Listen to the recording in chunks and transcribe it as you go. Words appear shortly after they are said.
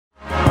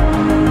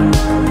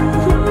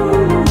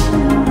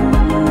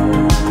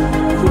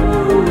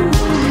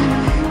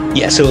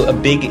Yeah, so a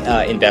big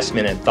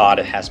investment and thought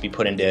it has to be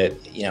put into,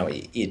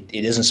 it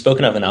isn't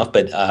spoken of enough,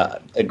 but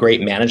a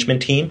great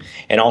management team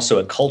and also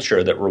a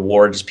culture that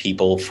rewards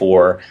people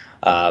for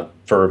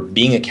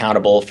being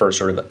accountable, for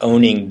sort of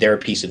owning their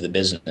piece of the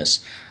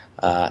business.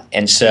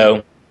 And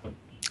so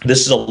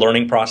this is a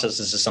learning process.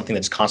 This is something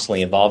that's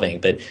constantly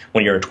evolving. But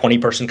when you're a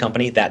 20-person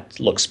company, that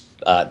looks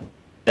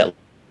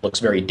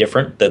very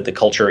different. The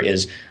culture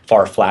is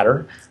far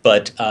flatter.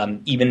 But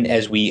even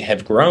as we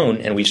have grown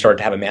and we've started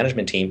to have a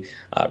management team,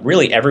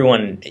 really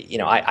everyone,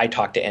 I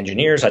talk to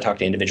engineers, I talk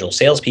to individual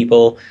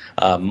salespeople.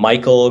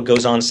 Michael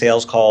goes on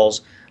sales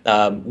calls.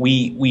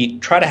 We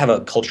try to have a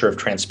culture of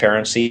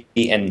transparency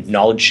and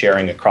knowledge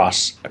sharing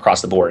across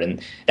the board,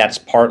 and that's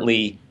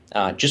partly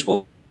just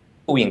what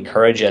we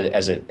encourage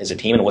as a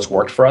team and what's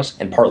worked for us,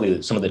 and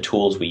partly some of the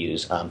tools we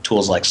use,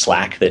 tools like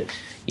Slack that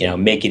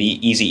make it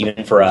easy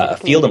even for a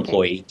field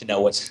employee to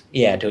know what's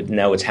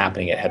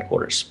happening at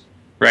headquarters.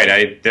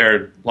 Right. There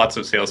are lots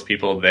of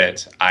salespeople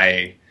that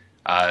I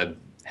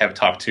have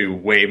talked to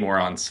way more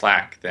on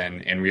Slack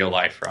than in real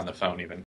life or on the phone even.